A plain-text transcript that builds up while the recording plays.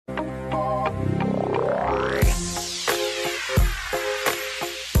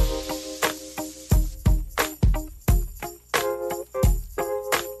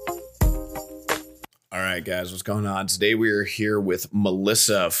right, guys, what's going on? Today we are here with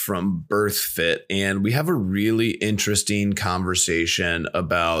Melissa from BirthFit, and we have a really interesting conversation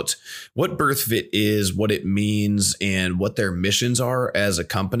about what BirthFit is, what it means, and what their missions are as a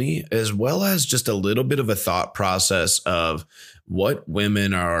company, as well as just a little bit of a thought process of what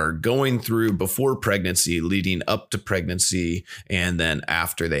women are going through before pregnancy, leading up to pregnancy, and then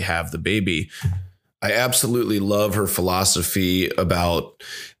after they have the baby. I absolutely love her philosophy about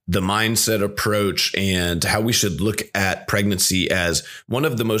the mindset approach and how we should look at pregnancy as one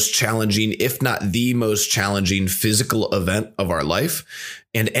of the most challenging, if not the most challenging physical event of our life.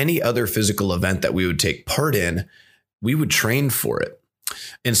 And any other physical event that we would take part in, we would train for it.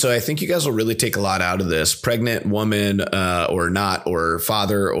 And so I think you guys will really take a lot out of this. Pregnant woman or not, or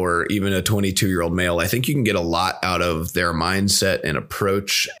father, or even a 22-year-old male. I think you can get a lot out of their mindset and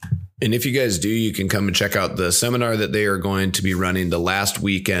approach. And if you guys do, you can come and check out the seminar that they are going to be running the last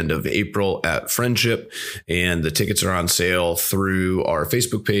weekend of April at Friendship. And the tickets are on sale through our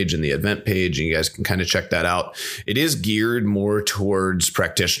Facebook page and the event page. And you guys can kind of check that out. It is geared more towards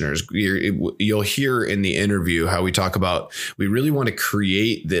practitioners. You'll hear in the interview how we talk about, we really want to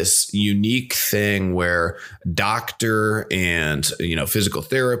create this unique thing where doctor and, physical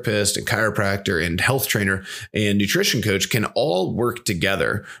therapist and chiropractor and health trainer and nutrition coach can all work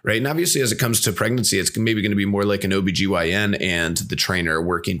together, right? And obviously, as it comes to pregnancy, it's maybe going to be more like an OBGYN and the trainer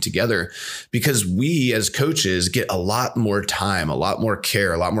working together, because we as coaches get a lot more time, a lot more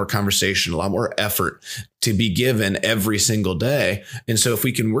care, a lot more conversation, a lot more effort to be given every single day. And so if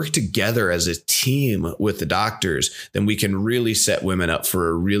we can work together as a team with the doctors, then we can really set women up for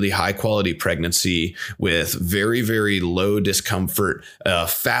a really high quality pregnancy with very, very low discomfort,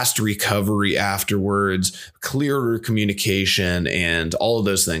 fast recovery afterwards, clearer communication, and all of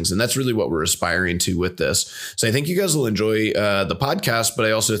those things. And that's really what we're aspiring to with this. So I think you guys will enjoy the podcast, but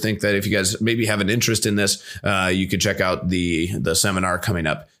I also think that if you guys maybe have an interest in this, you could check out the seminar coming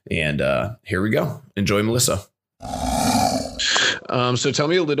up. And here we go. Enjoy, Melissa. So tell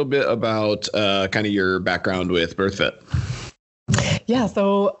me a little bit about kind of your background with BirthFit. Yeah.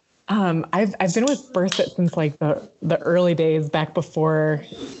 So I've been with BirthFit since like the early days, back before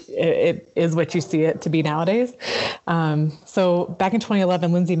it is what you see it to be nowadays. So back in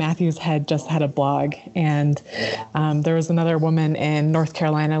 2011, Lindsay Matthews had just had a blog, and there was another woman in North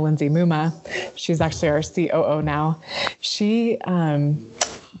Carolina, Lindsay Muma. She's actually our COO now. She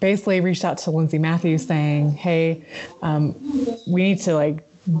basically reached out to Lindsay Matthews saying, hey, we need to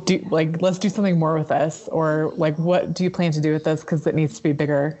let's do something more with this, or what do you plan to do with this? Cause it needs to be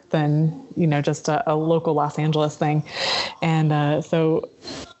bigger than, just a local Los Angeles thing. And, so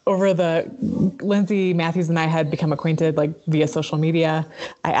over Lindsay Matthews and I had become acquainted via social media.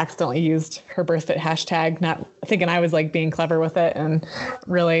 I accidentally used her BirthFit hashtag, not thinking I was being clever with it. And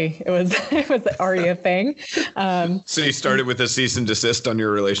really it was already a thing. So you started with a cease and desist on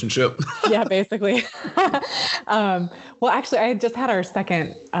your relationship? Yeah, basically. Well, actually I had just had our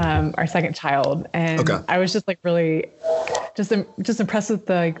second child, and okay. I was just really just impressed with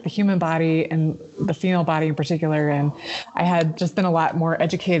the human body and the female body in particular. And I had just been a lot more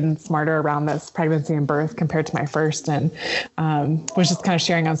educated and smarter around this pregnancy and birth compared to my first, and was just kind of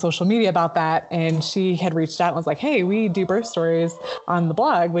sharing on social media about that. And she had reached out and was like, hey, we do birth stories on the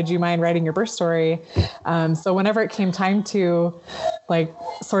blog. Would you mind writing your birth story? So whenever it came time to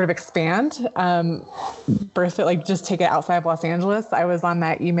sort of expand, BirthFit, just take it outside of Los Angeles, I was on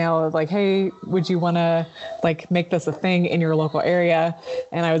that email of hey, would you want to make this a thing in your local area?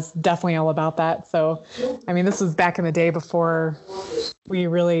 And I was definitely all about that. So, this was back in the day before we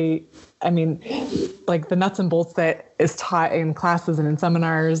really, the nuts and bolts that is taught in classes and in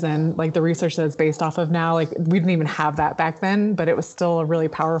seminars, and the research that it's based off of now, we didn't even have that back then, but it was still a really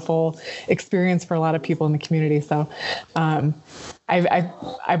powerful experience for a lot of people in the community. So,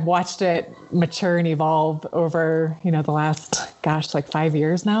 I've watched it mature and evolve over, the last, 5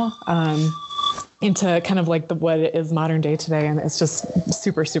 years now, into kind of what it is modern day today. And it's just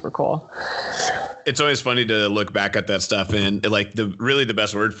super, super cool. It's always funny to look back at that stuff, and the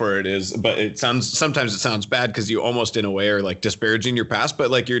best word for it is, but sometimes it sounds bad because you almost in a way are disparaging your past,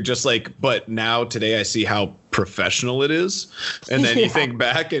 but you're just but now today I see how professional it is. And then you think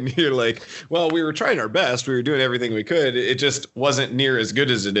back and you're well, we were trying our best. We were doing everything we could. It just wasn't near as good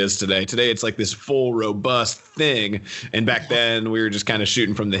as it is today. Today, it's this full, robust thing. And back then we were just kind of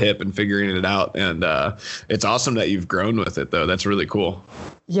shooting from the hip and figuring it out. And it's awesome that you've grown with it, though. That's really cool.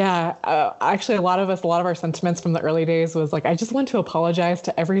 Yeah, actually, a lot of our sentiments from the early days was like, I just want to apologize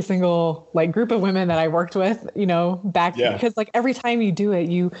to every single like group of women that I worked with, back because like every time you do it,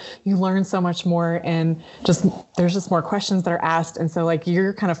 you learn so much more, and just there's just more questions that are asked, and so like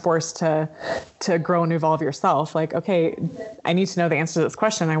you're kind of forced to grow and evolve yourself. Like, okay, I need to know the answer to this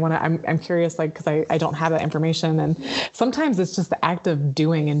question. I'm curious, like, because I don't have that information, and sometimes it's just the act of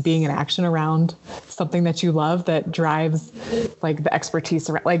doing and being in action around something that you love that drives like the expertise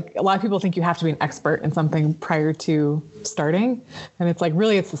around. Like a lot of people think you have to be an expert in something prior to starting, and it's like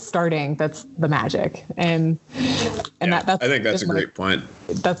really it's the starting that's the magic. And that's I think that's a great point.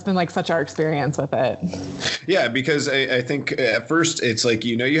 That's been like such our experience with it. Yeah, because I think at first it's like,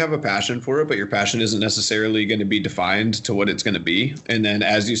 you have a passion for it, but your passion isn't necessarily going to be defined to what it's going to be. And then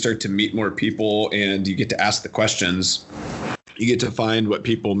as you start to meet more people and you get to ask the questions, you get to find what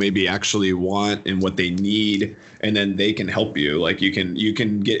people maybe actually want and what they need, and then they can help you. Like you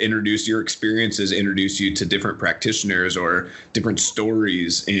can get introduced, your experiences introduce you to different practitioners or different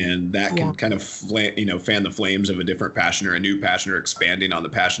stories, and that can kind of fan the flames of a different passion or a new passion, or expanding on the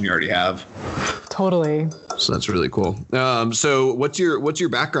passion you already have. Totally. So that's really cool. So what's your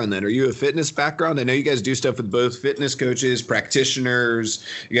background then? Are you a fitness background? I know you guys do stuff with both fitness coaches, practitioners.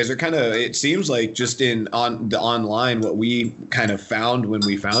 You guys are kind of, it seems like just on the online, what we kind of found when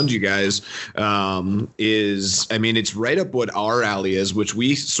we found you guys is, I mean, it's right up what our alley is, which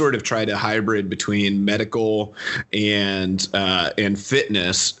we sort of try to hybrid between medical and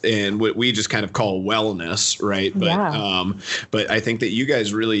fitness, and what we just kind of call wellness, right? But I think that you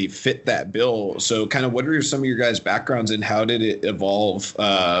guys really fit that bill. So kind of what are some of your guys' backgrounds, and how did it evolve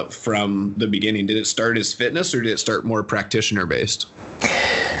from the beginning? Did it start as fitness, or did it start more practitioner based?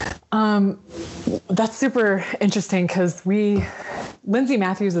 That's super interesting because Lindsay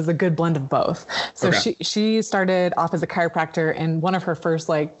Matthews is a good blend of both. So she started off as a chiropractor, and one of her first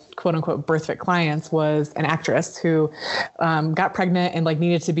like quote unquote BirthFit clients was an actress who got pregnant and like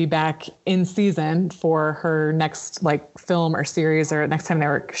needed to be back in season for her next like film or series or next time they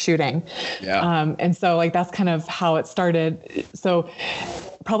were shooting. Yeah. And so like that's kind of how it started. So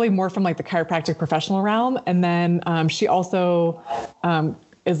probably more from like the chiropractic professional realm. And then she also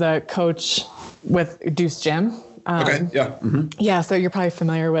is a coach with Deuce Gym. Yeah. So you're probably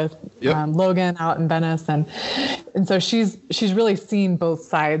familiar with Logan out in Venice, and so she's really seen both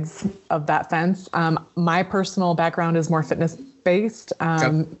sides of that fence. My personal background is more fitness based.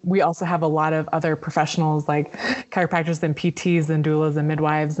 We also have a lot of other professionals like chiropractors and PTs and doulas and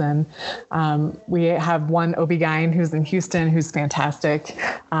midwives, and we have one OB-GYN who's in Houston who's fantastic.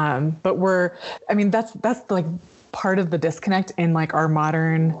 But that's like part of the disconnect in like our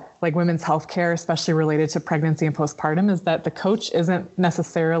modern like women's healthcare, especially related to pregnancy and postpartum, is that the coach isn't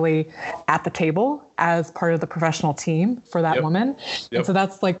necessarily at the table as part of the professional team for that woman. And so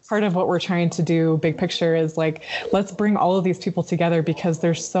that's like part of what we're trying to do big picture is like, let's bring all of these people together, because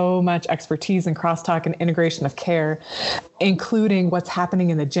there's so much expertise and crosstalk and integration of care, including what's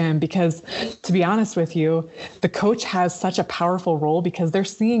happening in the gym. Because to be honest with you, the coach has such a powerful role because they're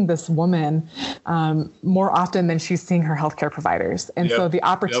seeing this woman more often than she's seeing her healthcare providers. And so the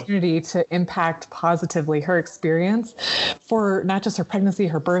opportunity to impact positively her experience for not just her pregnancy,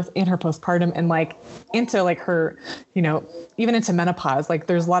 her birth, and her postpartum, and like into like her, even into menopause. Like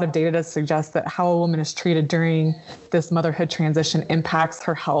there's a lot of data to suggest that how a woman is treated during this motherhood transition impacts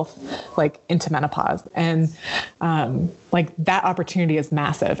her health, like into menopause. And like that opportunity is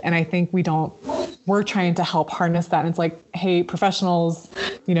massive. And I think we're trying to help harness that. And it's like, hey, professionals,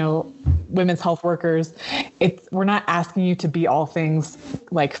 women's health workers, we're not asking you to be all things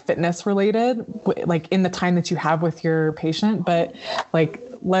like fitness related, like in the time that you have with your patient, but like,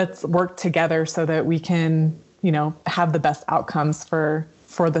 let's work together so that we can, have the best outcomes for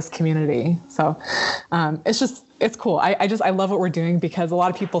this community. So it's cool. I love what we're doing, because a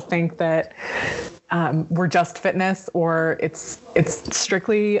lot of people think that we're just fitness, or it's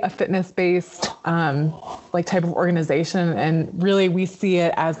strictly a fitness-based like type of organization, and really we see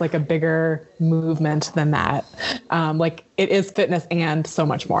it as like a bigger movement than that. Like it is fitness and so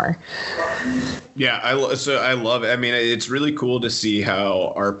much more. Yeah, I love it. I mean, it's really cool to see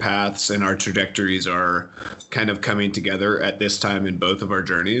how our paths and our trajectories are kind of coming together at this time in both of our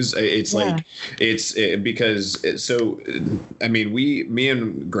journeys. It's like me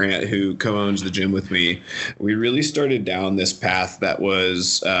and Grant, who co-owns the gym with me, we really started down this path that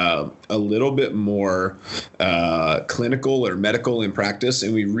was a little bit more clinical or medical in practice,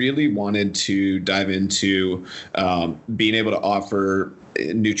 and we really wanted to dive into being able to offer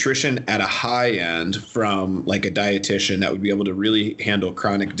nutrition at a high end from like a dietitian that would be able to really handle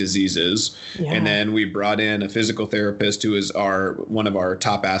chronic diseases. Yeah. And then we brought in a physical therapist who is one of our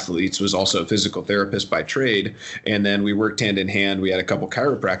top athletes, was also a physical therapist by trade. And then we worked hand in hand. We had a couple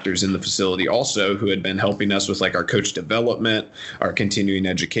chiropractors in the facility also who had been helping us with like our coach development, our continuing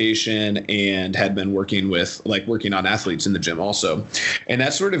education, and had been working on athletes in the gym also. And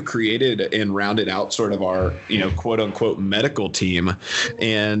that sort of created and rounded out sort of our, quote unquote medical team.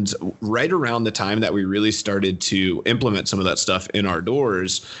 And right around the time that we really started to implement some of that stuff in our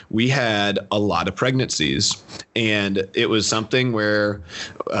doors, we had a lot of pregnancies. And it was something where,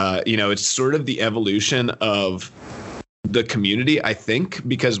 it's sort of the evolution of the community, I think,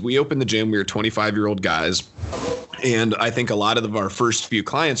 because we opened the gym, we were 25-year-old guys. And I think a lot of our first few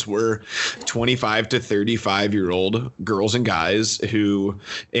clients were 25 to 35-year-old girls and guys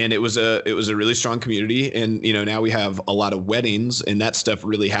and it was a really strong community. And, now we have a lot of weddings, and that stuff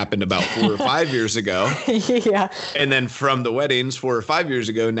really happened about 4 or 5 years ago. Yeah. And then from the weddings 4 or 5 years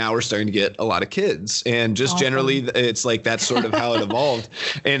ago, now we're starting to get a lot of kids, and just generally it's like, that's sort of how it evolved.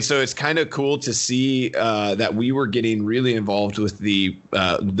 And so it's kind of cool to see that we were getting really involved with the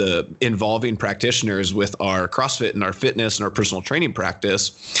involving practitioners with our CrossFit and our fitness and our personal training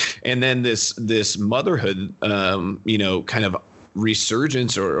practice. And then this motherhood, kind of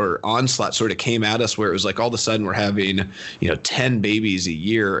resurgence or onslaught sort of came at us, where it was like all of a sudden we're having 10 babies a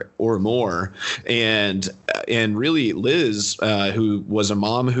year or more. And really Liz, who was a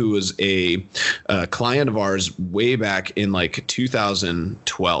mom who was a client of ours way back in like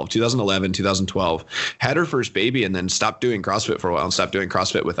 2011, 2012, had her first baby and then stopped doing CrossFit for a while and stopped doing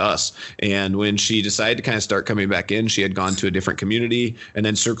CrossFit with us. And when she decided to kind of start coming back in, she had gone to a different community and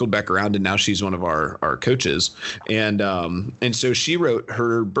then circled back around, and now she's one of our coaches. And so she wrote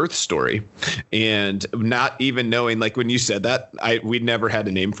her birth story, and not even knowing, like when you said that, we'd never had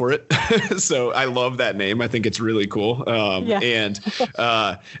a name for it. So I love that name. I think it's really cool. And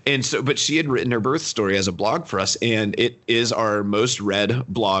so, but she had written her birth story as a blog for us, and it is our most read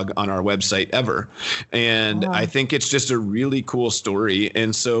blog on our website ever. And I think it's just a really cool story.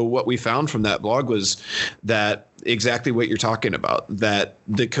 And so what we found from that blog was that exactly what you're talking about, that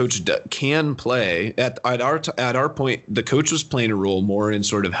the coach can play at our point. The coach was playing a role more in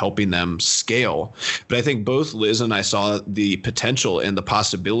sort of helping them scale. But I think both Liz and I saw the potential and the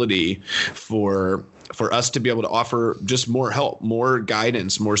possibility for us to be able to offer just more help, more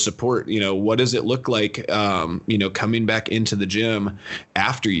guidance, more support. What does it look like, coming back into the gym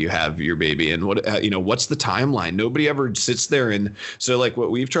after you have your baby, and what's the timeline? Nobody ever sits there. And so like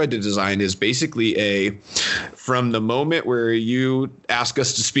what we've tried to design is basically from the moment where you ask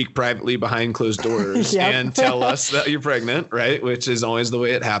us to speak privately behind closed doors and tell us that you're pregnant, right? Which is always the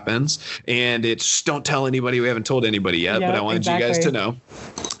way it happens. And it's don't tell anybody. We haven't told anybody yet, but I wanted you guys to know.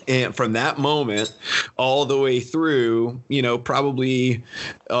 And from that moment all the way through, probably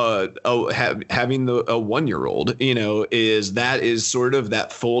having a 1-year-old, is sort of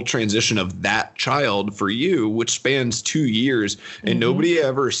that full transition of that child for you, which spans 2 years. And nobody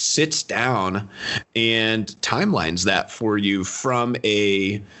ever sits down and timelines that for you from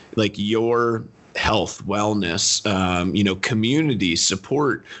your health, wellness, community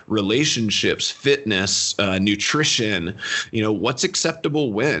support, relationships, fitness, nutrition, what's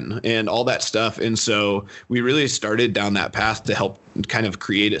acceptable when, and all that stuff. And so we really started down that path to help kind of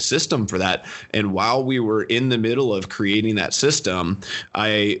create a system for that. And while we were in the middle of creating that system,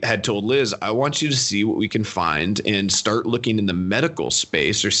 I had told Liz, I want you to see what we can find and start looking in the medical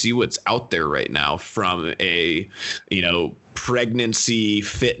space, or see what's out there right now from a, pregnancy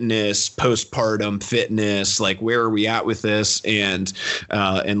fitness, postpartum fitness, like where are we at with this? And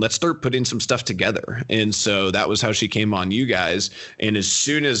let's start putting some stuff together. And so that was how she came on you guys. And as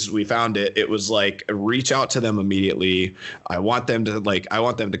soon as we found it, it was like, reach out to them immediately. I want them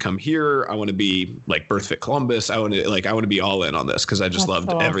to come here. I want to be like BirthFit Columbus. I want to be all in on this, because I just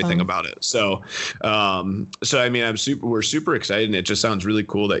loved everything about it. So I mean, we're super excited, and it just sounds really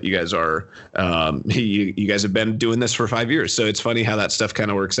cool that you guys are, you guys have been doing this for 5 years. So it's funny how that stuff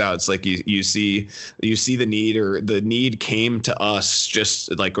kind of works out. It's like you see the need, or the need came to us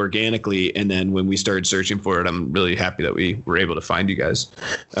just like organically. And then when we started searching for it, I'm really happy that we were able to find you guys.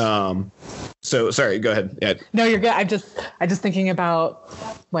 So sorry, go ahead. Yeah. No, you're good. I'm just thinking about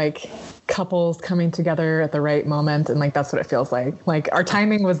like couples coming together at the right moment. And like, that's what it feels like. Like our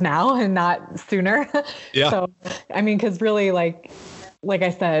timing was now and not sooner. Yeah. So, I mean, cause really like, like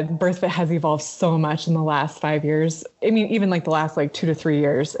I said, BirthFit has evolved so much in the last 5 years. I mean, even like the last like 2 to 3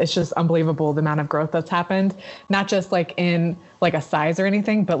 years, it's just unbelievable the amount of growth that's happened, not just like in like a size or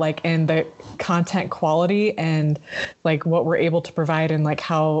anything, but like in the content quality and like what we're able to provide and like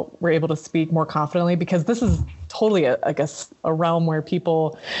how we're able to speak more confidently, because this is totally I guess a realm where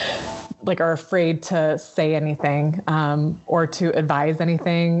people like are afraid to say anything or to advise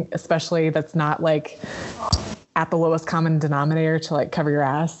anything, especially that's not like at the lowest common denominator to like cover your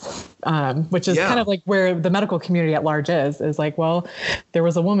ass, which is kind of like where the medical community at large is like, well, there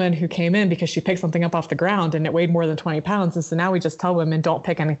was a woman who came in because she picked something up off the ground and it weighed more than 20 pounds. And so now we just tell women, don't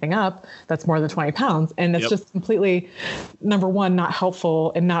pick anything up that's more than 20 pounds. And it's just completely, number one, not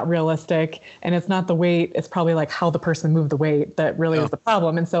helpful and not realistic. And it's not the weight. It's probably like how the person moved the weight that really is the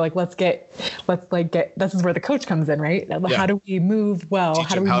problem. And so like, let's get, this is where the coach comes in, right? How do we move well? Teach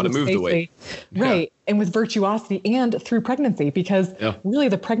how do we how move to move safely? the weight. Right. And with virtuosity and through pregnancy, because really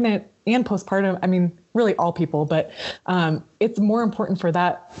the pregnant and postpartum, I mean, really all people, but it's more important for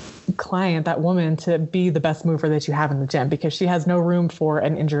that client, that woman, to be the best mover that you have in the gym, because she has no room for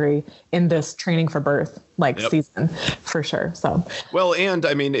an injury in this training for birth season, for sure. So well, and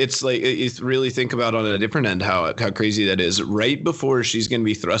I mean, it's like, you really think about on a different end how crazy that is. Right before she's going to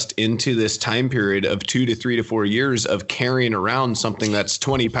be thrust into this time period of 2 to 3 to 4 years of carrying around something that's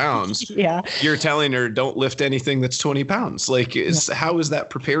 20 pounds. You're telling her don't lift anything that's 20 pounds. Like, how is that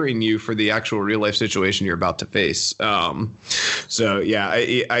preparing you for the actual real life situation you're about to face? So yeah,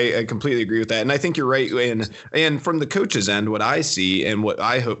 I completely agree with that. And I think you're right. And from the coach's end, what I see and what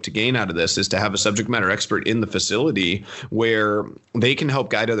I hope to gain out of this is to have a subject matter expert in the facility where they can help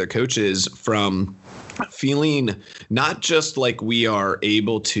guide other coaches from feeling not just like we are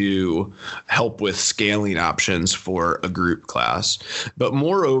able to help with scaling options for a group class, but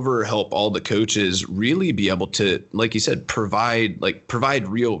moreover, help all the coaches really be able to, like you said, provide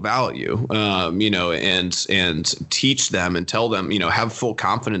real value, and teach them and tell them, have full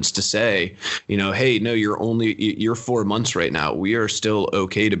confidence to say, hey, no, you're 4 months right now. We are still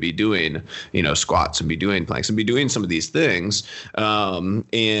okay to be doing, squats and be doing planks and be doing some of these things.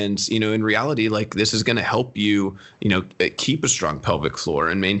 In reality, like, this is going to help you, keep a strong pelvic floor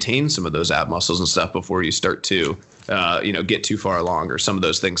and maintain some of those ab muscles and stuff before you start to, get too far along, or some of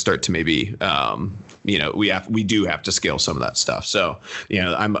those things start to maybe, we do have to scale some of that stuff. So,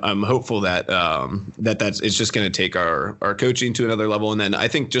 I'm hopeful that it's just going to take our coaching to another level. And then I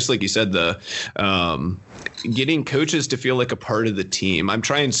think, just like you said, getting coaches to feel like a part of the team. I'm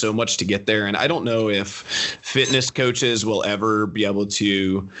trying so much to get there, and I don't know if fitness coaches will ever be able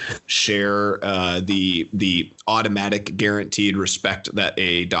to share the automatic guaranteed respect that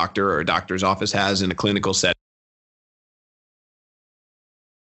a doctor or a doctor's office has in a clinical setting.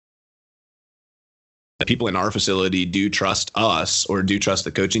 People in our facility do trust us, or do trust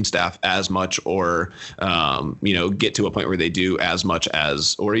the coaching staff as much, or, get to a point where they do as much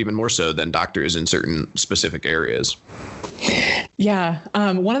as, or even more so than doctors in certain specific areas. Yeah.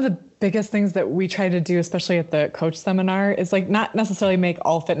 One of the biggest things that we try to do, especially at the coach seminar, is like not necessarily make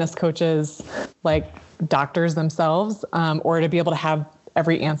all fitness coaches like doctors themselves, or to be able to have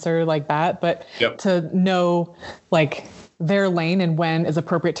every answer like that, but to know like their lane and when is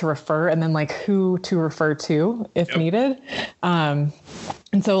appropriate to refer, and then like who to refer to if needed. And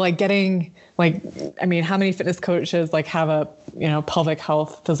so like getting like, I mean, how many fitness coaches like have a, pelvic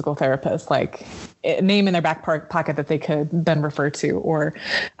health physical therapist, like name in their back pocket that they could then refer to, or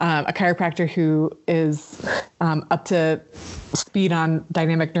a chiropractor who is up to speed on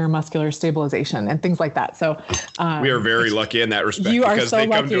dynamic neuromuscular stabilization and things like that. So we are very lucky in that respect. You are so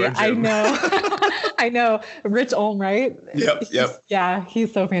lucky. I know. I know. Rich Olm, right? Yep. Yeah,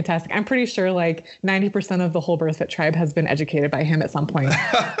 he's so fantastic. I'm pretty sure like 90% of the whole BirthFit tribe has been educated by him at some point.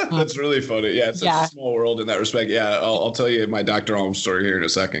 That's really funny. Yeah, it's such a small world in that respect. Yeah, I'll tell you my Dr. Olm story here in a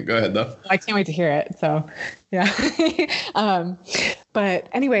second. Go ahead, though. I can't wait to hear it. So, yeah. But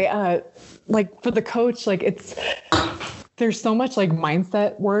anyway, like for the coach, like there's so much like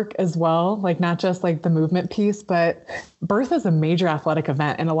mindset work as well, like not just like the movement piece, but birth is a major athletic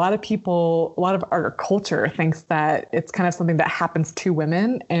event. And a lot of our culture thinks that it's kind of something that happens to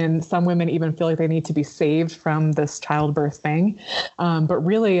women. And some women even feel like they need to be saved from this childbirth thing. But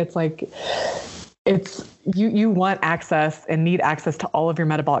really it's like, you want access and need access to all of your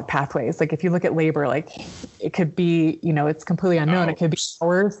metabolic pathways. Like if you look at labor, like it could be, it's completely unknown. It could be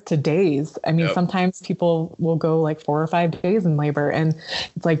hours to days. I mean, sometimes people will go like 4 or 5 days in labor, and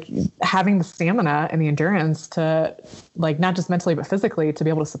it's like having the stamina and the endurance to, like, not just mentally, but physically, to be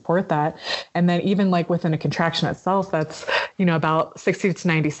able to support that. And then even like within a contraction itself, that's, about 60 to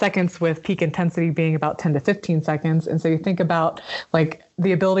 90 seconds, with peak intensity being about 10 to 15 seconds. And so you think about like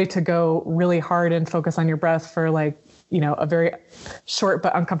the ability to go really hard and focus on your breath for like, a very short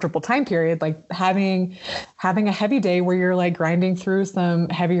but uncomfortable time period, like having a heavy day where you're like grinding through some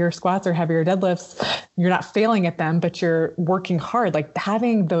heavier squats or heavier deadlifts. You're not failing at them, but you're working hard. Like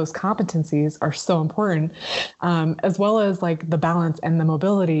having those competencies are so important, as well as like the balance and the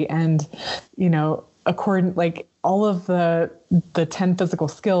mobility and, according, like all of the 10 physical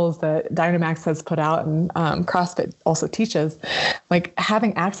skills that Dynamax has put out and CrossFit also teaches, like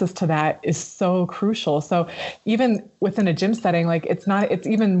having access to that is so crucial. So even within a gym setting, like it's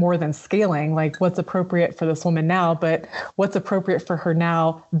even more than scaling, like what's appropriate for this woman now, but what's appropriate for her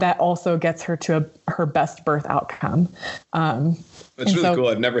now that also gets her to her best birth outcome. That's really cool.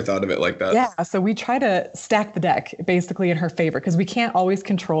 I've never thought of it like that. Yeah. So we try to stack the deck basically in her favor, because we can't always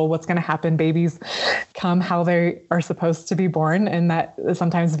control what's going to happen. Babies come how they are supposed to be born. And that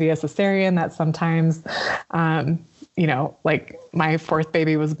sometimes via cesarean, that sometimes, like my fourth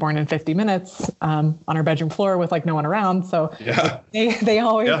baby was born in 50 minutes on our bedroom floor with like no one around. So they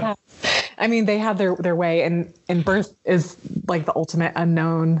always have, they have their way, and birth is like the ultimate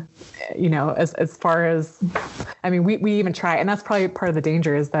unknown, as far as, we even try, and that's probably part of the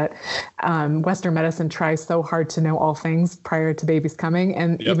danger, is that Western medicine tries so hard to know all things prior to babies coming.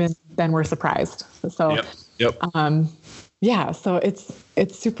 And even then we're surprised. So, so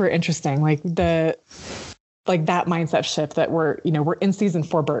it's super interesting. Like that mindset shift that we're in season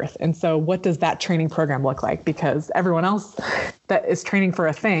for birth. And so what does that training program look like? Because everyone else that is training for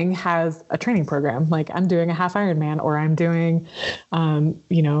a thing has a training program. Like I'm doing a half Ironman, or I'm doing,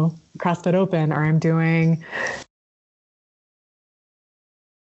 CrossFit Open, or I'm doing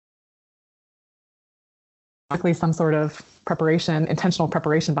some sort of preparation, intentional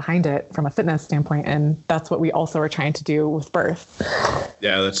preparation behind it from a fitness standpoint. And that's what we also are trying to do with birth.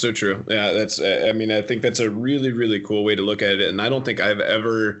 Yeah, that's so true. Yeah, I think that's a really, really cool way to look at it. And I don't think I've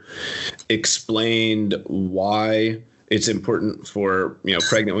ever explained why it's important for,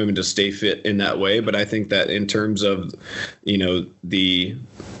 pregnant women to stay fit in that way. But I think that in terms of,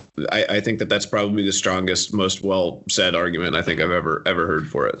 I think that that's probably the strongest, most well said argument I think I've ever heard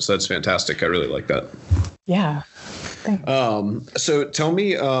for it. So that's fantastic. I really like that. Yeah. Thanks. So tell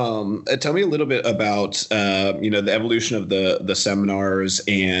me a little bit about, the evolution of the seminars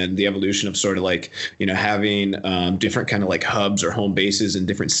and the evolution of sort of like, having different kind of like hubs or home bases in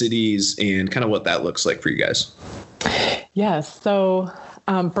different cities, and kind of what that looks like for you guys. Yes. So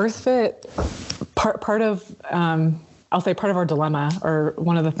BirthFit, part of I'll say part of our dilemma, or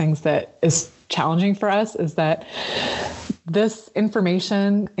one of the things that is challenging for us, is that this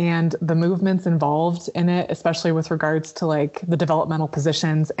information and the movements involved in it, especially with regards to like the developmental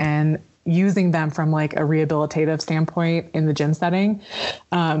positions and using them from like a rehabilitative standpoint in the gym setting,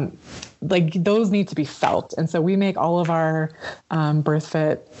 like those need to be felt. And so we make all of our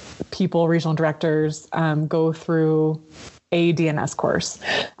BirthFit people, regional directors, go through a DNS course,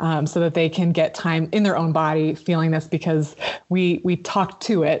 so that they can get time in their own body feeling this, because we talk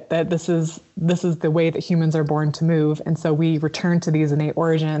to it that this is the way that humans are born to move. And so we return to these innate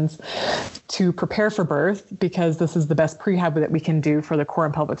origins to prepare for birth, because this is the best prehab that we can do for the core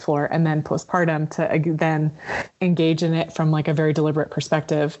and pelvic floor, and then postpartum to then engage in it from like a very deliberate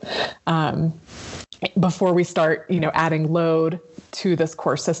perspective, before we start, adding load to this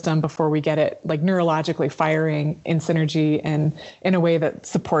core system, before we get it like neurologically firing in synergy and in a way that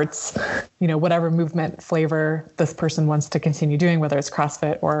supports, whatever movement flavor this person wants to continue doing, whether it's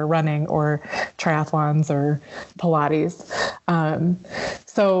CrossFit or running or triathlons or Pilates.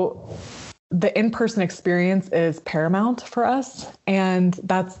 So the in-person experience is paramount for us. And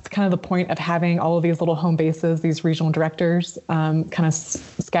that's kind of the point of having all of these little home bases, these regional directors, kind of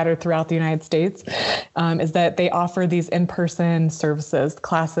scattered throughout the United States, is that they offer these in-person services,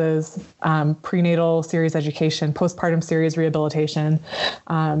 classes, prenatal series education, postpartum series rehabilitation,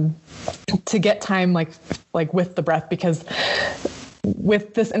 to get time like with the breath, because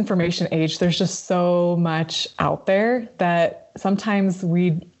with this information age, there's just so much out there that sometimes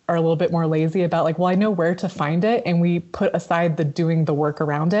we are a little bit more lazy about like, well, I know where to find it, and we put aside the doing the work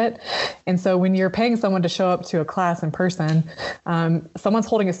around it. And so when you're paying someone to show up to a class in person, someone's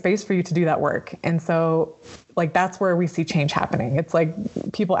holding a space for you to do that work. And so like, that's where we see change happening. It's like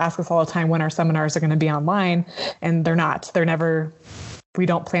people ask us all the time when our seminars are going to be online, and they're not. They're never we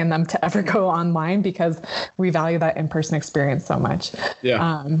don't plan them to ever go online because we value that in-person experience so much.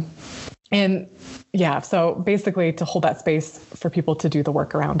 Yeah. And yeah, so basically to hold that space for people to do the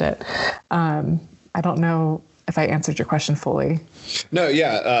work around it. I don't know if I answered your question fully. No,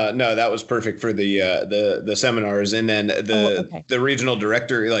 yeah, no, that was perfect for the seminars. And then the regional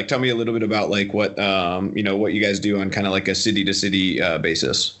director, like, tell me a little bit about like what what you guys do on kind of like a city to city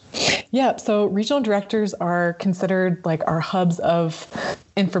basis. Yeah, so regional directors are considered like our hubs of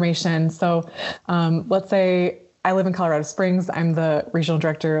information. So let's say I live in Colorado Springs. I'm the regional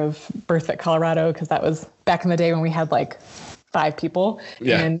director of BirthFit Colorado because that was back in the day when we had like 5 people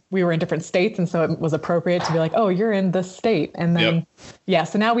and we were in different states. And so it was appropriate to be like, oh, you're in this state. And then,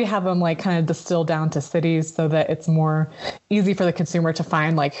 so now we have them like kind of distilled down to cities so that it's more easy for the consumer to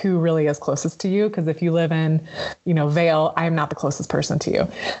find like who really is closest to you. Because if you live in, Vail, I'm not the closest person to you.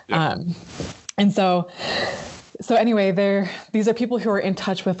 And so anyway, these are people who are in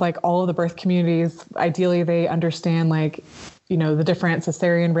touch with like all of the birth communities. Ideally, they understand like, the different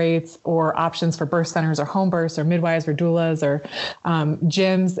cesarean rates or options for birth centers or home births or midwives or doulas or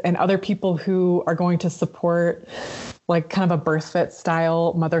gyms and other people who are going to support like kind of a BirthFit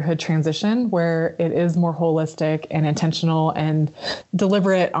style motherhood transition where it is more holistic and intentional and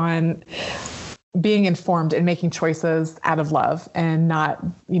deliberate on being informed and making choices out of love and not,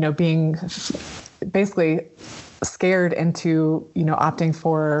 being basically scared into, opting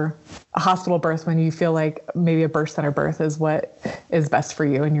for a hospital birth when you feel like maybe a birth center birth is what is best for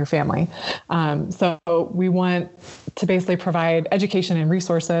you and your family. So we want to basically provide education and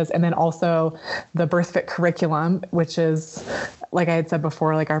resources, and then also the BirthFit curriculum, which is, like I had said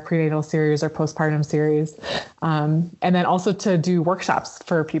before, like our prenatal series or postpartum series. And then also to do workshops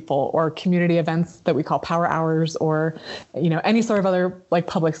for people or community events that we call power hours or, any sort of other like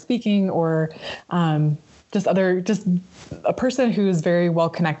public speaking or, just a person who's very well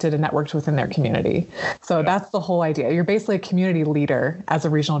connected and networked within their community. So that's the whole idea. You're basically a community leader as a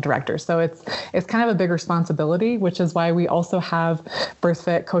regional director. So it's kind of a big responsibility, which is why we also have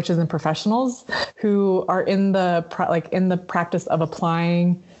BirthFit coaches and professionals who are in the practice of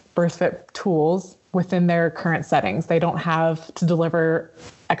applying BirthFit tools within their current settings. They don't have to deliver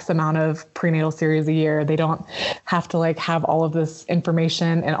X amount of prenatal series a year. They don't have to like have all of this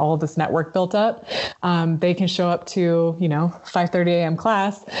information and all of this network built up. They can show up to, 5:30 a.m.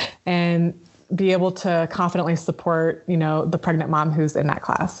 class and be able to confidently support, the pregnant mom who's in that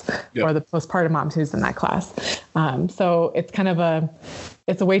class or the postpartum mom who's in that class. So it's kind of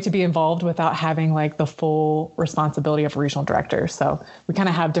it's a way to be involved without having like the full responsibility of a regional director. So we kind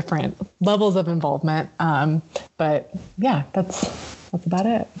of have different levels of involvement. But yeah, that's about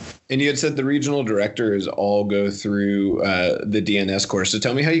it. And you had said the regional directors all go through the DNS course. So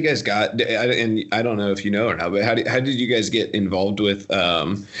tell me how you guys got, and I don't know if you know or not, but how did you guys get involved with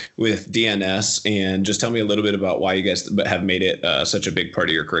DNS? And just tell me a little bit about why you guys have made it such a big part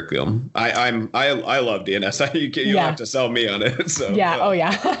of your curriculum. I love DNS. You don't have to sell me on it. So yeah. Oh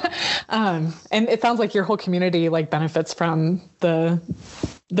yeah. And it sounds like your whole community like benefits from the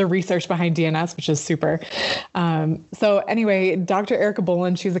research behind DNS, which is super. So anyway, Dr. Erica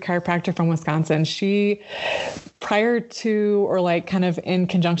Boland, she's a chiropractor from Wisconsin. She, prior to or like kind of in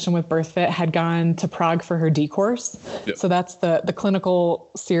conjunction with BirthFit, had gone to Prague for her D course. Yep. So that's the clinical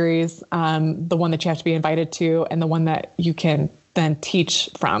series, the one that you have to be invited to, and the one that you can then teach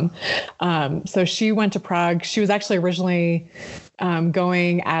from. So she went to Prague. She was actually originally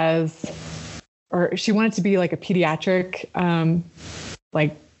going she wanted to be like a pediatric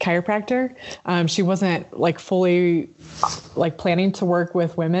like chiropractor. She wasn't like fully like planning to work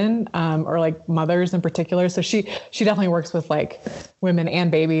with women or like mothers in particular. So she definitely works with like women and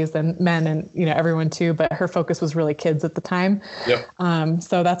babies and men and, everyone too, but her focus was really kids at the time. Yep.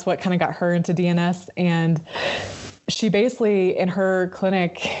 So that's what kind of got her into DNS. And she basically, in her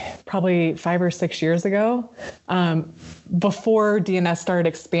clinic, probably 5 or 6 years ago, before DNS started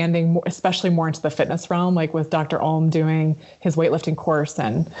expanding, especially more into the fitness realm, like with Dr. Ulm doing his weightlifting course.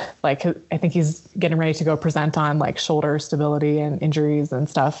 And like, I think he's getting ready to go present on like shoulder stability and injuries and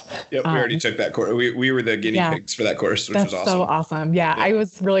stuff. Yep, we already took that course. We were the guinea pigs for that course, which was awesome. So awesome. Yeah, I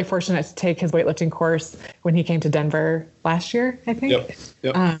was really fortunate to take his weightlifting course when he came to Denver last year, I think.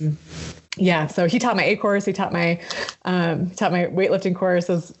 Yep. Yeah. So he taught my A course. He taught my weightlifting course.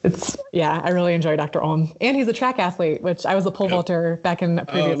 I really enjoy Dr. Ulm, and he's a track athlete, which I was a pole vaulter back in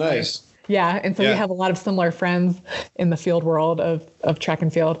previous. Oh, nice. Yeah. And so we have a lot of similar friends in the field world of track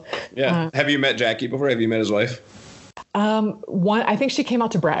and field. Yeah. Have you met Jackie before? Have you met his wife? I think she came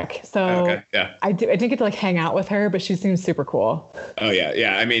out to Breck. So okay. Yeah. I didn't get to like hang out with her, but she seems super cool. Oh yeah.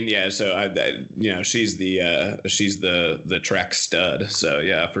 Yeah. I mean, yeah. So she's the Trek stud. So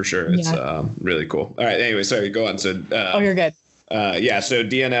yeah, for sure. It's really cool. All right. Anyway, sorry, go on. So, you're good. So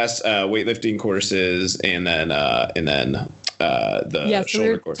DNS, weightlifting courses, and then the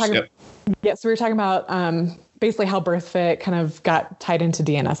shoulder course. So we were talking about, basically how BirthFit kind of got tied into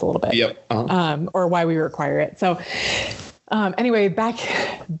DNS a little bit. Yep. Uh-huh. Or why we require it. So anyway,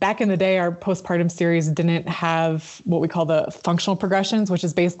 back in the day, our postpartum series didn't have what we call the functional progressions, which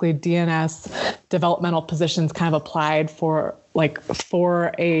is basically DNS developmental positions kind of applied for a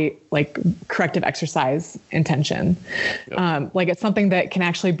corrective exercise intention. Yep. It's something that can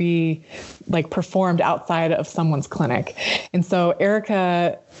actually be like performed outside of someone's clinic. And so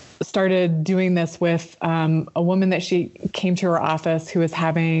Erica started doing this with a woman that she came to her office who was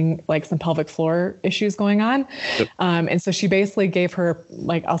having like some pelvic floor issues going on. Yep. And so she basically gave her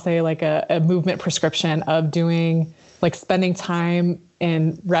a movement prescription of doing spending time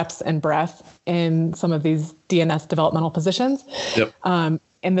in reps and breath in some of these DNS developmental positions. Yep.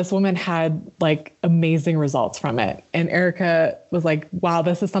 And this woman had amazing results from it. And Erica was like, wow,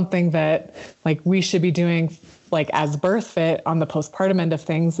 this is something that we should be doing as BirthFit on the postpartum end of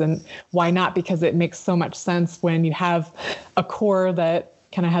things. And why not? Because it makes so much sense when you have a core that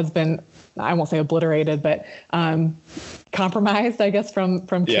kind of has been, I won't say obliterated, but compromised, I guess, from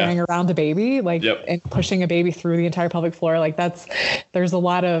carrying around a baby, and pushing a baby through the entire pelvic floor. There's a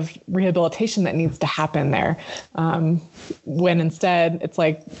lot of rehabilitation that needs to happen there. When instead it's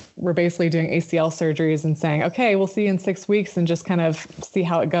we're basically doing ACL surgeries and saying, okay, we'll see you in 6 weeks and just kind of see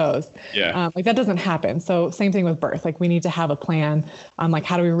how it goes. Yeah. That doesn't happen. So same thing with birth. We need to have a plan on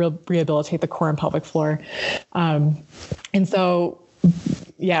how do we rehabilitate the core and pelvic floor. So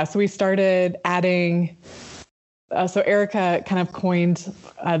we started adding, so Erica kind of coined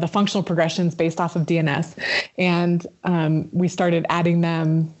the functional progressions based off of DNS, and we started adding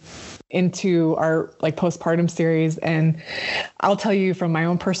them into our postpartum series. And I'll tell you from my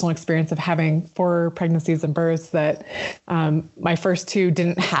own personal experience of having 4 pregnancies and births that my first 2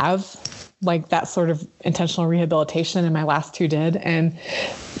 didn't have that sort of intentional rehabilitation, and my last 2 did. And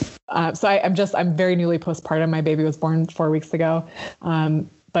so I'm very newly postpartum. My baby was born 4 weeks ago.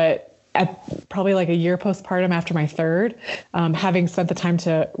 But at probably a year postpartum after my 3rd, having spent the time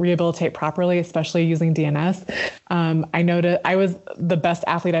to rehabilitate properly, especially using DNS, I noticed I was the best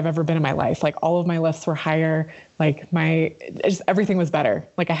athlete I've ever been in my life. All of my lifts were higher. Everything was better.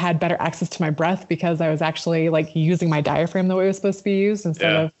 I had better access to my breath because I was actually using my diaphragm the way it was supposed to be used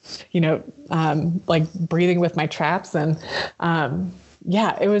instead of, breathing with my traps. And,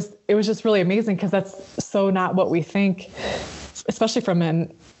 it was just really amazing because that's so not what we think, especially from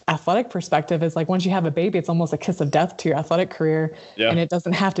an athletic perspective, is once you have a baby, it's almost a kiss of death to your athletic career. Yeah. And it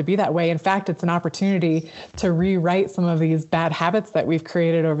doesn't have to be that way. In fact, it's an opportunity to rewrite some of these bad habits that we've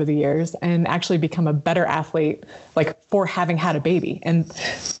created over the years and actually become a better athlete, for having had a baby. And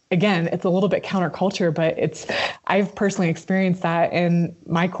again, it's a little bit counterculture, but I've personally experienced that, and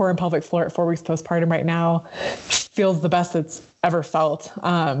my core and pelvic floor at 4 weeks postpartum right now feels the best it's ever felt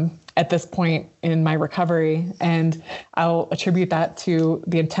at this point in my recovery. And I'll attribute that to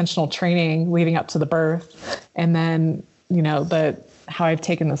the intentional training leading up to the birth, and then, how I've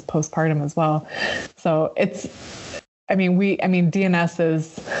taken this postpartum as well. So DNS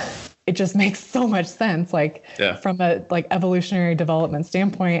it just makes so much sense, from a evolutionary development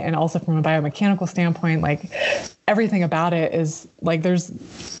standpoint, and also from a biomechanical standpoint. Everything about it is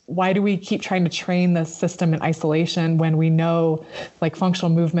why do we keep trying to train this system in isolation when we know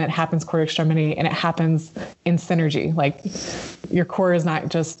functional movement happens core extremity, and it happens in synergy? Your core is not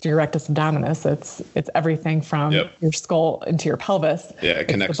just your rectus abdominis. It's everything from your skull into your pelvis. Yeah. It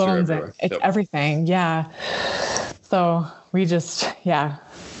connects to everywhere. It's everything. Yeah. So we just,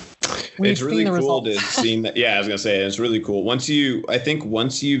 it's really cool to see that. Yeah, I was gonna say it's really cool. Once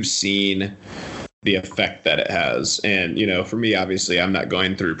you've seen the effect that it has. And, for me, obviously, I'm not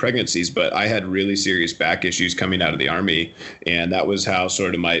going through pregnancies, but I had really serious back issues coming out of the Army. And that was how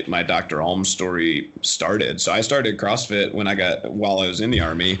sort of my Dr. Alm story started. So I started CrossFit while I was in the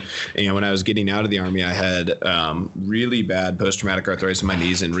Army. And when I was getting out of the Army, I had really bad post-traumatic arthritis in my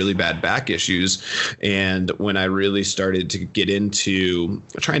knees and really bad back issues. And when I really started to get into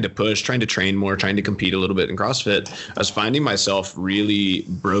trying to train more, trying to compete a little bit in CrossFit, I was finding myself really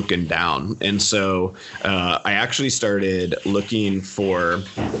broken down. And so so I actually started looking for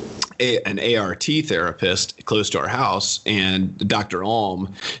an ART therapist close to our house, and Dr.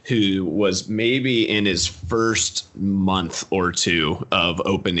 Alm, who was maybe in his first month or two of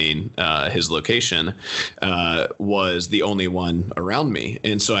opening his location, was the only one around me.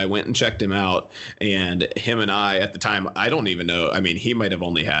 And so I went and checked him out, and him and I, at the time, I don't even know. I mean, he might have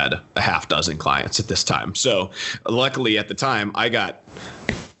only had a half dozen clients at this time. So luckily at the time I got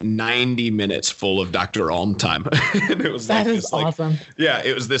 90 minutes full of Dr. Alm time. And it was that is awesome. Yeah,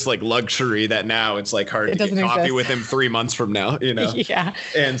 it was this like luxury that now it's like hard to get coffee with him 3 months from now, you know? Yeah.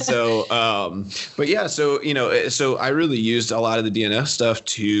 And so, but yeah, so, you know, so I really used a lot of the DNS stuff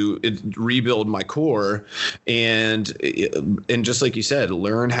to rebuild my core and just like you said,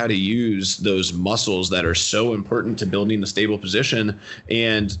 learn how to use those muscles that are so important to building a stable position.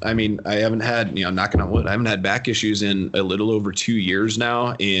 And I mean, I haven't had, you know, knocking on wood, I haven't had back issues in a little over 2 years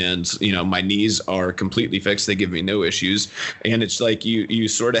now. And, you know, my knees are completely fixed. They give me no issues. And it's like you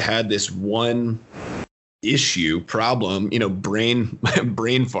sort of had this one problem, you know, brain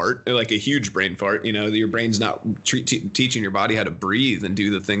fart, like a huge brain fart, you know, your brain's not teaching your body how to breathe and do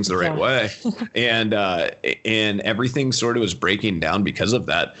the things the right way. And everything sort of was breaking down because of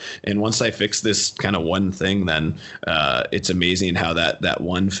that. And once I fixed this kind of one thing, then it's amazing how that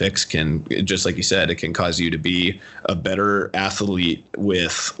one fix can, just like you said, it can cause you to be a better athlete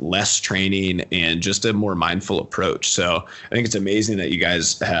with less training and just a more mindful approach. So I think it's amazing that you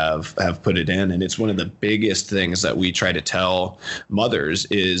guys have put it in. And it's one of the biggest things that we try to tell mothers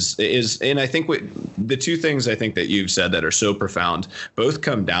is, and I think the two things I think that you've said that are so profound, both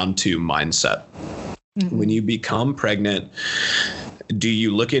come down to mindset. Mm-hmm. When you become pregnant, do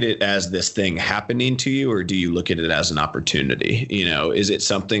you look at it as this thing happening to you, or do you look at it as an opportunity? You know, is it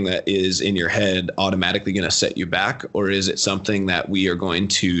something that is in your head automatically going to set you back, or is it something that we are going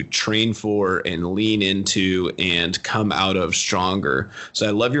to train for and lean into and come out of stronger? So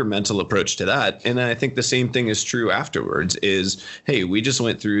I love your mental approach to that. And I think the same thing is true afterwards is, hey, we just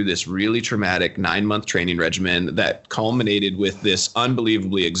went through this really traumatic 9-month training regimen that culminated with this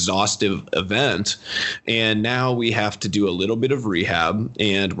unbelievably exhaustive event. And now we have to do a little bit of rehab,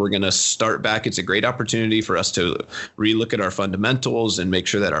 and we're going to start back. It's a great opportunity for us to relook at our fundamentals and make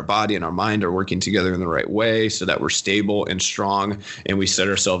sure that our body and our mind are working together in the right way so that we're stable and strong and we set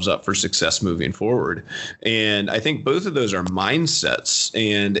ourselves up for success moving forward. And I think both of those are mindsets,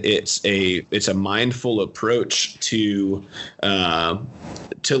 and it's a mindful approach to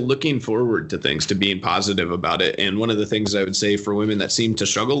looking forward to things, to being positive about it. And one of the things I would say for women that seem to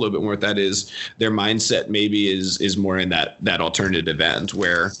struggle a little bit more with that is their mindset maybe is more in that alternative end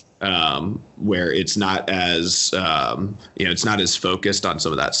where it's not as, it's not as focused on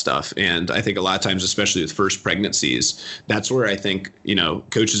some of that stuff. And I think a lot of times, especially with first pregnancies, that's where I think, you know,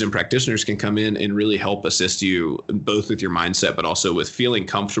 coaches and practitioners can come in and really help assist you both with your mindset, but also with feeling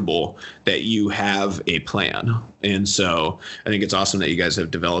comfortable that you have a plan. And so I think it's awesome that you guys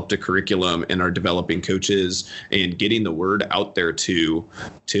have developed a curriculum and are developing coaches and getting the word out there to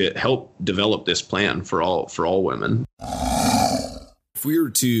help develop this plan for all women. If we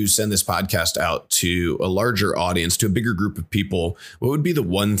were to send this podcast out to a larger audience, to a bigger group of people, what would be the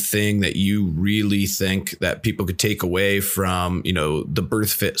one thing that you really think that people could take away from, you know, the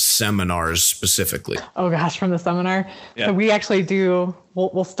BirthFit seminars specifically? Oh gosh, from the seminar. Yeah. So we actually do,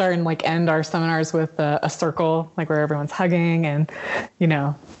 we'll start and like end our seminars with a circle, like where everyone's hugging and, you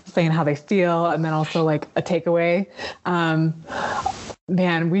know, saying how they feel. And then also like a takeaway.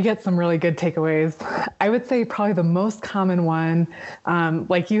 Man, we get some really good takeaways. I would say probably the most common one,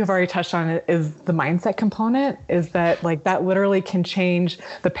 like you have already touched on it, is the mindset component, is that like that literally can change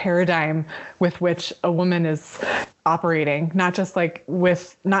the paradigm with which a woman is operating, not just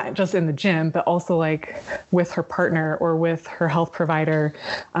in the gym, but also like with her partner or with her health provider,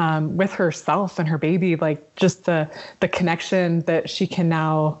 with herself and her baby, like just the connection that she can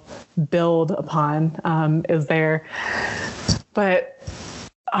now build upon is there. But,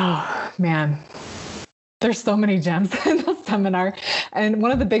 oh man, there's so many gems in the seminar. And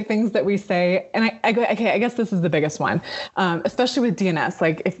one of the big things that we say, and I guess this is the biggest one, especially with DNS,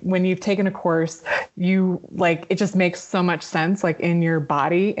 like when you've taken a course, it just makes so much sense, like in your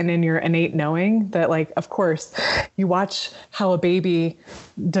body and in your innate knowing that, like, of course, you watch how a baby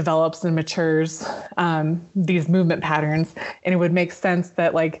develops and matures these movement patterns, and it would make sense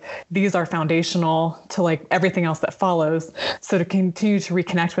that like these are foundational to like everything else that follows. So to continue to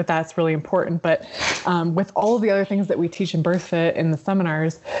reconnect with that's really important. But with all of the other things that we teach in BirthFit in the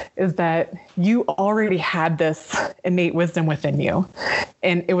seminars, is that you already had this innate wisdom within you,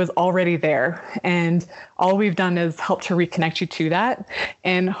 and it was already there. And all we've done is help to reconnect you to that,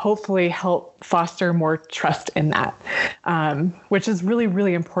 and hopefully help foster more trust in that, which is really,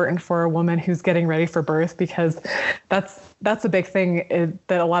 really important for a woman who's getting ready for birth, because that's a big thing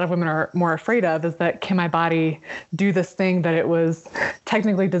that a lot of women are more afraid of, is that, can my body do this thing that it was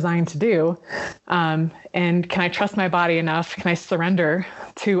technically designed to do? And can I trust my body enough? Can I surrender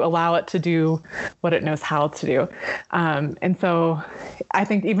to allow it to do what it knows how to do? And so I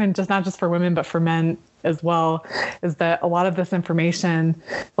think even just not just for women, but for men as well, is that a lot of this information,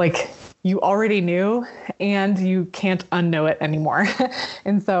 like, you already knew and you can't unknow it anymore.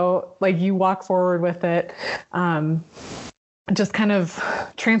 And so, like, you walk forward with it, just kind of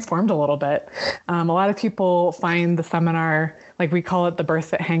transformed a little bit. A lot of people find the seminar, like we call it the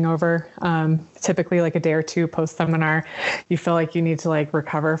BirthFit hangover. Typically like a day or two post seminar, you feel like you need to like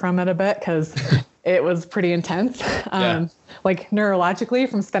recover from it a bit, because it was pretty intense, like neurologically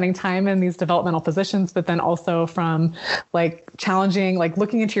from spending time in these developmental positions, but then also from like challenging, like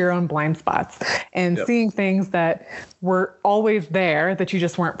looking into your own blind spots and seeing things that were always there that you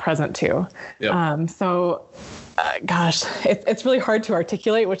just weren't present to. Gosh, it's really hard to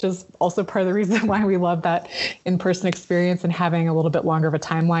articulate, which is also part of the reason why we love that in-person experience and having a little bit longer of a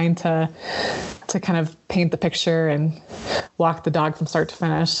timeline to kind of paint the picture and walk the dog from start to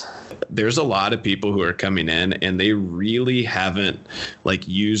finish. There's a lot of people who are coming in and they really haven't like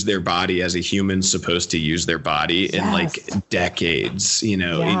used their body as a human's supposed to use their body in like decades, in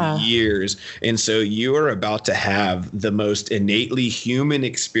years. And so you are about to have the most innately human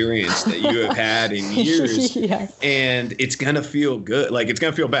experience that you have had in years. And it's going to feel good. Like, it's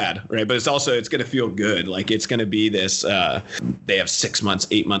going to feel bad, right? But it's going to feel good. Like, it's going to be this, they have 6 months,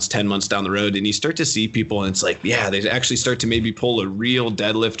 8 months, 10 months down the road. And you start to see people and it's like, they actually start to maybe pull a real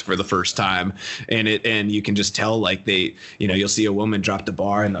deadlift for the first time. And you can just tell, like, they, you'll see a woman drop the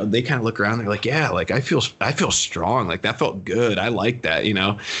bar and they kind of look around. They're like, like, I feel strong. Like, that felt good. I like that,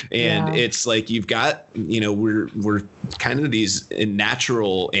 and it's like, you've got, we're kind of these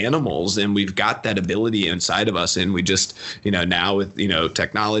natural animals and we've got that ability inside of us. And we just, now with,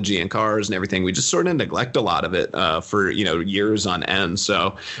 technology and cars and everything, we just sort of neglect a lot of it for, years on end.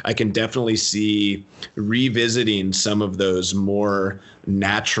 So I can definitely see revisiting some of those more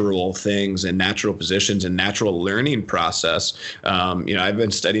natural things and natural positions and natural learning process. I've been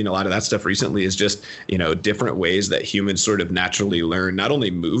studying a lot of that stuff recently, is just, different ways that humans sort of naturally learn, not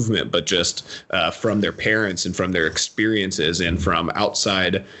only movement, but just from their parents and from their experiences and from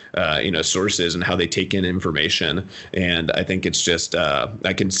outside, sources and how they take in information. And I think it's just,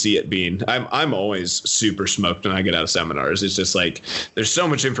 I can see it being, I'm always super smoked when I get out of seminars. It's just like, there's so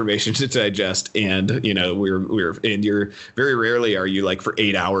much information to digest. And, and you're very rarely are you like for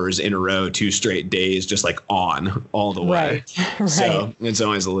 8 hours in a row, 2 straight days, just like on all the way. Right. So it's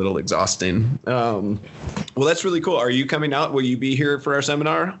always a little exhausting. Well, that's really cool. Are you coming out? Will you be here for our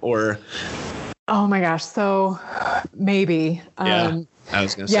seminar or? Oh my gosh. So maybe. I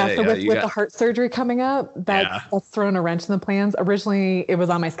was going to say. So with the heart surgery coming up, that's thrown a wrench in the plans. Originally, it was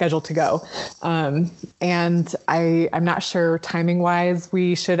on my schedule to go. And I'm not sure timing wise,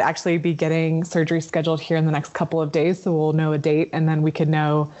 we should actually be getting surgery scheduled here in the next couple of days. So we'll know a date and then we could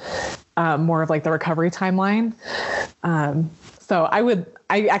know more of like the recovery timeline. So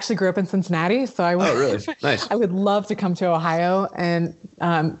I actually grew up in Cincinnati, so I would, oh, really? Nice. I would love to come to Ohio and,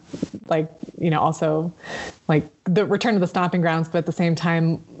 also like the return to the stomping grounds, but at the same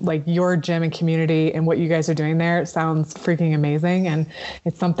time, like your gym and community and what you guys are doing there sounds freaking amazing. And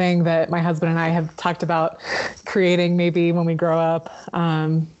it's something that my husband and I have talked about creating maybe when we grow up.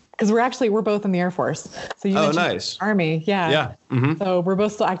 Because we're both in the Air Force. So you mentioned nice. Army. Yeah. Yeah. Mm-hmm. So we're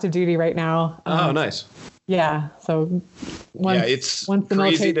both still active duty right now. Nice. Yeah. So it's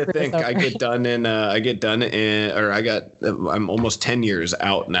crazy to think I'm almost 10 years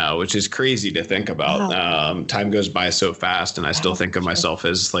out now, which is crazy to think about. Wow. Time goes by so fast and I still think of myself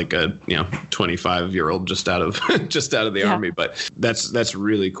as like a, 25-year-old just out of the Army, but that's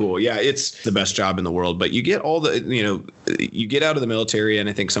really cool. Yeah. It's the best job in the world, but you get all the, you get out of the military. And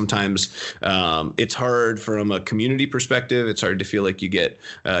I think sometimes it's hard from a community perspective. It's hard to feel like you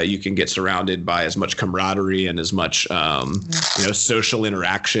can get surrounded by as much camaraderie and as much, social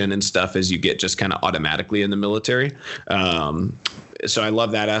interaction and stuff as you get just kind of automatically in the military. So I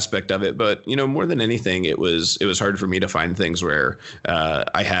love that aspect of it. But, more than anything, it was hard for me to find things where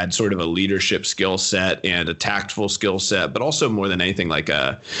I had sort of a leadership skill set and a tactful skill set, but also more than anything, like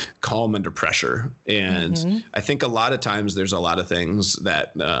a calm under pressure. And I think a lot of times there's a lot of things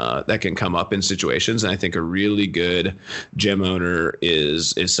that can come up in situations. And I think a really good gym owner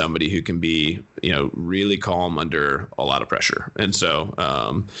is somebody who can be, really calm under a lot of pressure. And so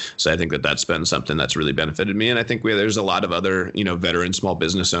I think that's been something that's really benefited me. And I think there's a lot of other, veteran small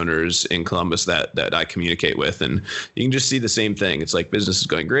business owners in Columbus that I communicate with, and you can just see the same thing. It's like business is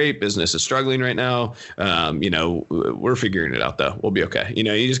going great, business is struggling right now. We're figuring it out though. We'll be okay. You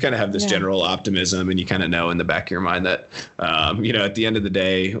just kind of have this general optimism, and you kind of know in the back of your mind that, at the end of the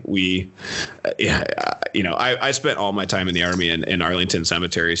day, I spent all my time in the Army in Arlington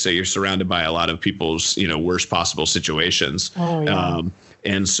Cemetery. So you're surrounded by a lot of people's, worst possible situations. Oh, yeah.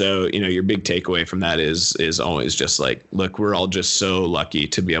 And so, your big takeaway from that is always just like, look, we're all just so lucky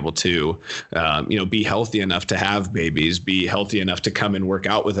to be able to, be healthy enough to have babies, be healthy enough to come and work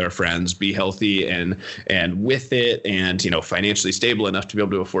out with our friends, be healthy and with it, and, financially stable enough to be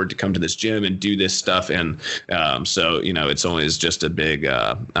able to afford to come to this gym and do this stuff. And so, it's always just a big,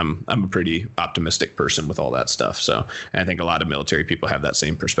 I'm a pretty optimistic person with all that stuff. So I think a lot of military people have that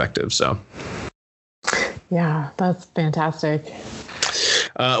same perspective. So. Yeah, that's fantastic.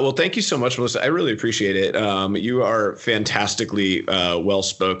 Well, thank you so much, Melissa. I really appreciate it. You are fantastically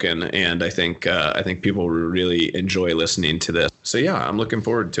well-spoken, and I think people will really enjoy listening to this. So yeah, I'm looking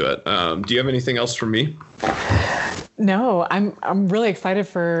forward to it. Do you have anything else for me? No, I'm really excited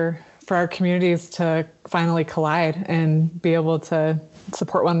for our communities to finally collide and be able to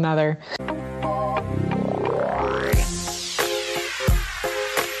support one another.